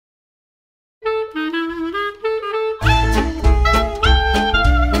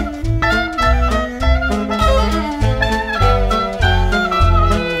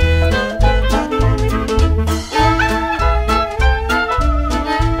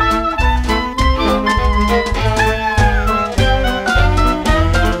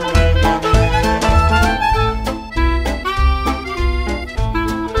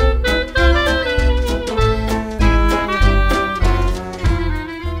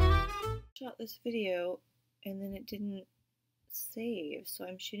out this video and then it didn't save, so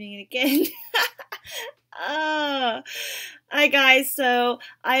I'm shooting it again. Hi guys, so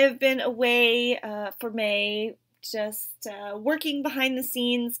I have been away for May, just working behind the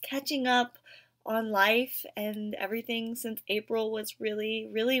scenes, catching up on life, and everything since April was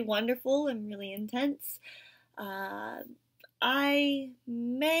really wonderful and really intense. I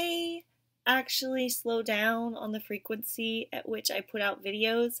may actually slow down on the frequency at which I put out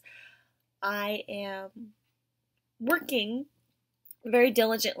videos. I am working very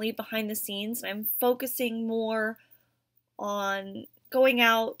diligently behind the scenes. I'm focusing more on going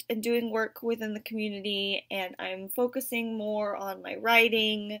out and doing work within the community, and I'm focusing more on my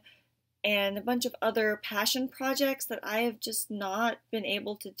writing and a bunch of other passion projects that I have just not been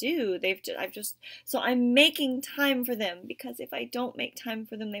able to do. So I'm making time for them, because if I don't make time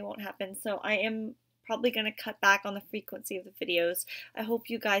for them, they won't happen. So I am probably going to cut back on the frequency of the videos. I hope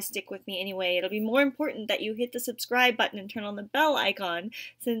you guys stick with me anyway. It'll be more important that you hit the subscribe button and turn on the bell icon,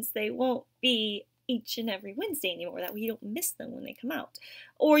 since they won't be each and every Wednesday anymore. That way you don't miss them when they come out.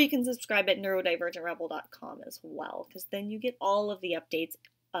 Or you can subscribe at neurodivergentrebel.com as well, because then you get all of the updates,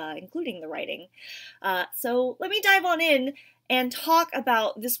 including the writing. So let me dive on in and talk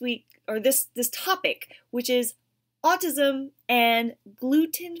about this week, or this topic, which is autism and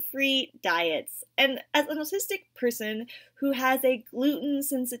gluten-free diets. And as an autistic person who has a gluten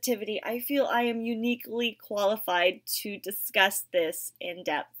sensitivity, I feel I am uniquely qualified to discuss this in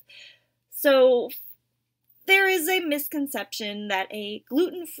depth. So there is a misconception that a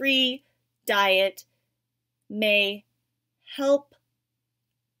gluten-free diet may help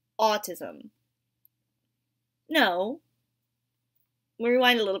autism. No.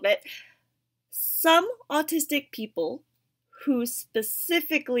 Rewind a little bit. Some autistic people who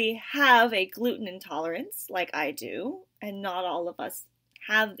specifically have a gluten intolerance, like I do, and not all of us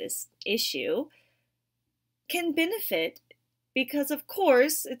have this issue, can benefit, because of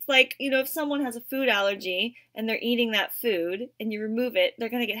course, it's like, if someone has a food allergy and they're eating that food and you remove it, they're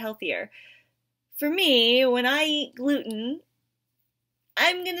going to get healthier. For me, when I eat gluten,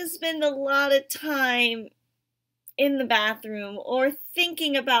 I'm going to spend a lot of time in the bathroom, or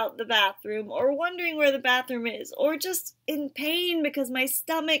thinking about the bathroom, or wondering where the bathroom is, or just in pain because my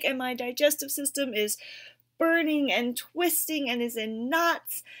stomach and my digestive system is burning and twisting and is in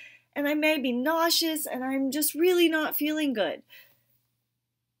knots, and I may be nauseous, and I'm just really not feeling good.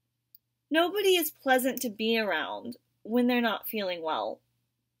 Nobody is pleasant to be around when they're not feeling well.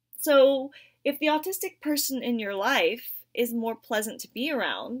 So if the autistic person in your life is more pleasant to be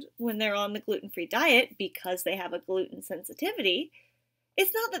around when they're on the gluten-free diet because they have a gluten sensitivity,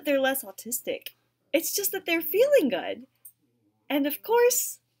 it's not that they're less autistic. It's just that they're feeling good. And of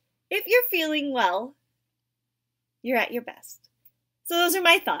course, if you're feeling well, you're at your best. So those are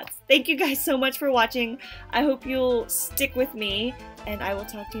my thoughts. Thank you guys so much for watching. I hope you'll stick with me, and I will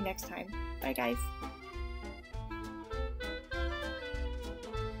talk to you next time. Bye, guys.